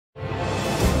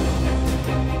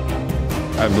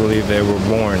I believe they were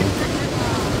born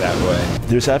that way.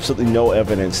 There's absolutely no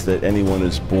evidence that anyone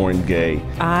is born gay.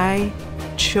 I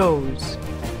chose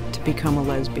to become a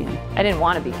lesbian. I didn't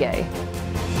want to be gay.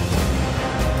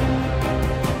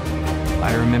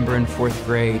 I remember in 4th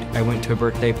grade, I went to a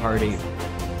birthday party.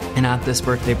 And at this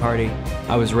birthday party,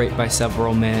 I was raped by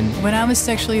several men. When I was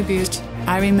sexually abused,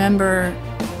 I remember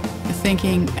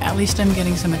thinking, at least I'm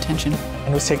getting some attention.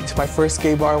 I was taken to my first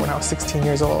gay bar when I was 16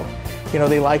 years old. You know,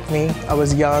 they liked me. I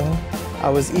was young. I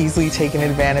was easily taken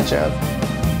advantage of.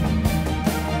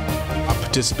 I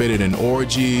participated in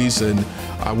orgies and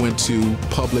I went to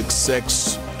public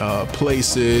sex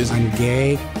places. I'm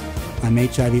gay, I'm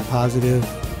HIV positive,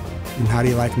 and how do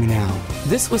you like me now?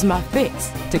 This was my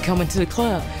fix, to come into the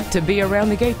club, to be around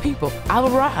the gay people. I've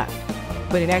arrived.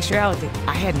 But in actuality,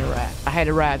 I hadn't arrived. I had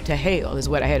arrived to hell is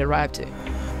what I had arrived to.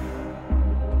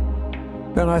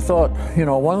 And I thought, you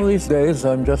know, one of these days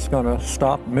I'm just going to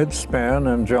stop mid-span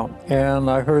and jump. And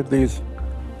I heard these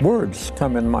words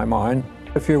come in my mind.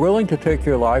 If you're willing to take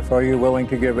your life, are you willing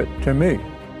to give it to me?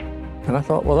 And I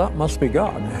thought, well, that must be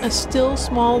God. A still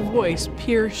small voice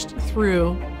pierced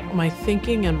through my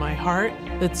thinking and my heart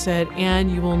that said, Anne,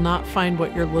 you will not find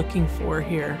what you're looking for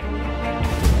here.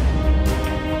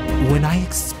 When I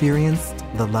experienced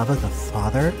the love of the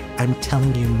Father, I'm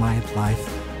telling you, my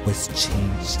life was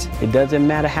changed. It doesn't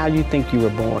matter how you think you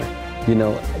were born. You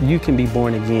know, you can be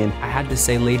born again. I had to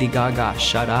say, Lady Gaga,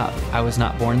 shut up. I was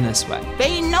not born this way.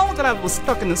 They know that I was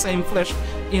stuck in the same flesh,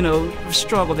 you know,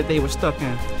 struggle that they were stuck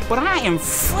in. But I am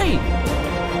free.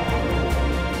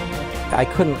 I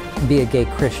couldn't be a gay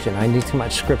Christian. I knew too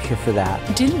much scripture for that.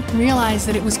 I didn't realize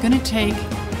that it was going to take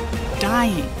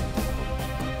dying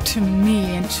to me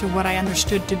and to what I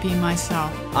understood to be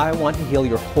myself. I want to heal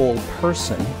your whole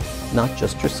person, not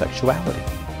just your sexuality.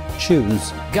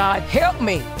 Choose. God, help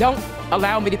me. Don't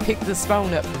allow me to pick this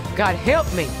phone up. God,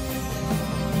 help me.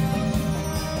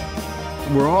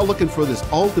 We're all looking for this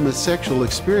ultimate sexual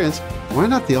experience. Why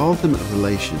not the ultimate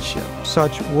relationship?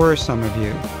 Such were some of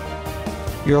you.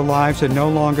 Your lives are no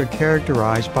longer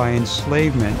characterized by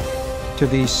enslavement to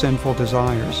these sinful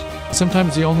desires.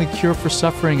 Sometimes the only cure for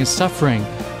suffering is suffering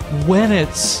when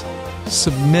it's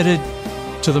submitted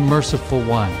to the merciful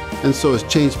one. And so is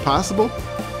change possible?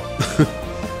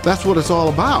 That's what it's all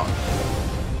about.